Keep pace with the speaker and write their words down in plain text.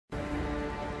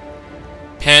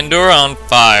Pandora on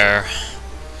fire.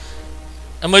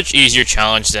 A much easier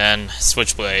challenge than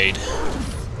Switchblade.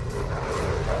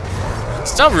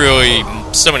 It's not really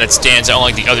something that stands out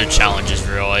like the other challenges,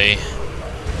 really.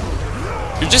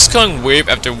 You're just killing wave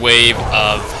after wave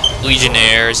of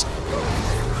Legionnaires.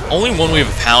 Only one wave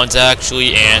of Hounds,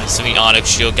 actually, and some of the Onyx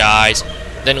Shield guys.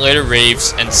 Then later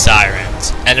Wraiths and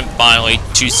Sirens. And then finally,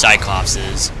 2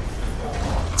 Cyclopses.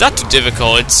 It's not too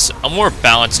difficult, it's a more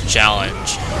balanced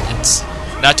challenge. It's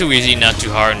not too easy, not too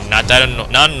hard, not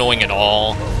annoying at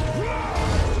all.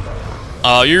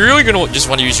 You're really gonna just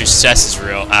want to use your cesses,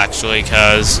 actually,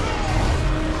 because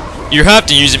you have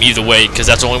to use them either way, because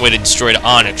that's the only way to destroy the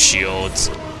Onyx Shields.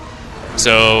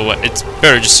 So it's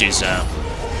better just use them.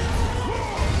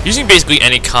 Using basically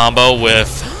any combo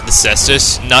with the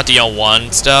cestus, not the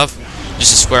L1 stuff,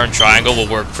 just a square and triangle will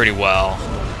work pretty well.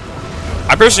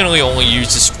 I personally only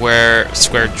use the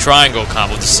square triangle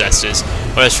combo with the cestus,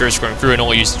 but as first going through and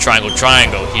only use the triangle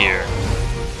here.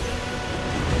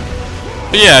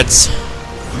 But yeah, it's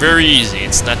very easy,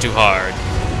 it's not too hard.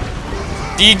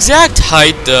 The exact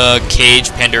height the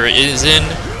cage Pandora is in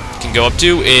can go up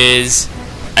to is,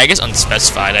 I guess,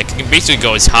 unspecified. I can basically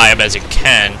go as high up as it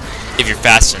can if you're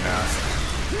fast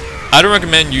enough. I don't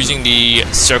recommend using the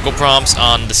circle prompts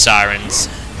on the Sirens.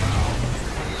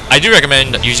 I do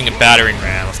recommend using a battering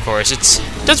ram, of course.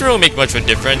 It doesn't really make much of a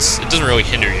difference. It doesn't really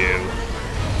hinder you.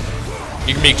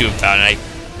 You can make do without it.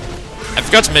 I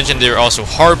forgot to mention there are also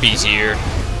harpies here,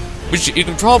 which you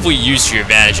can probably use to your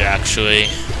advantage, actually,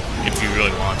 if you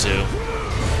really want to.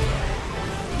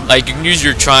 Like, you can use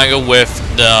your triangle with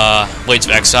the Blades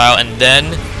of Exile, and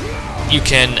then you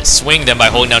can swing them by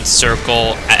holding down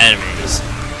circle at enemies.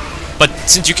 But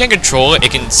since you can't control it, they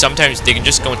can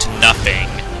just go into nothing,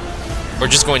 or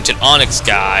just go into Onyx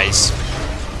guys,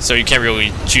 so you can't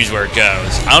really choose where it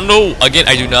goes. I don't know, again,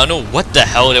 I do not know what the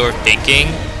hell they were thinking,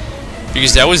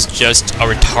 because that was just a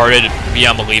retarded,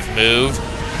 beyond belief move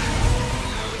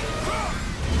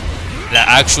that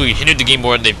actually hindered the game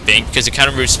more than they think, because it kind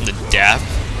of removes from the death.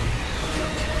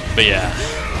 But yeah,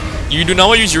 you do not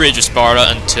want to use your Rage of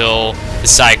Sparta until the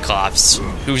Cyclops,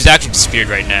 who's actually disappeared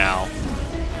right now.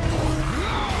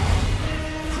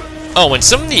 Oh, and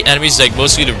some of the enemies, like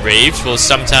mostly the Wraiths, will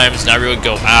sometimes not really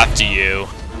go after you.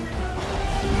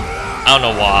 I don't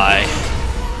know why.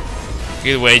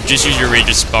 Either way, just use your Rage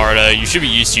of Sparta. You should be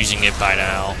used to using it by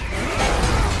now.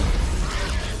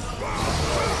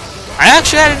 I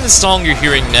actually added in the song you're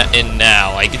hearing in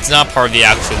now. Like, it's not part of the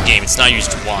actual game. It's not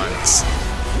used once.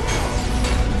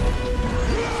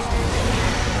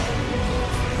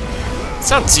 It's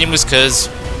not seamless because,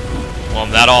 well,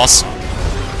 I'm that awesome.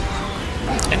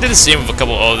 I did the same with a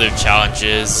couple other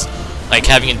challenges, like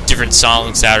having different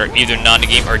songs that are either not in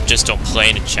the game or just don't play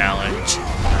in the challenge.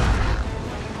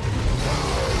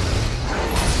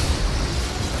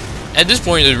 At this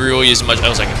point, there really isn't much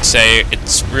else I can say.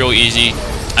 It's real easy.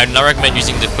 I do not recommend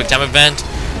using the quick time event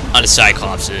on the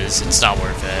Cyclopses. It's not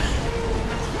worth it.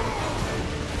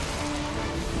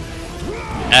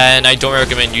 And I don't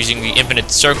recommend using the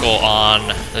infinite circle on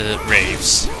the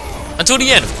Wraiths. Until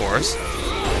the end, of course.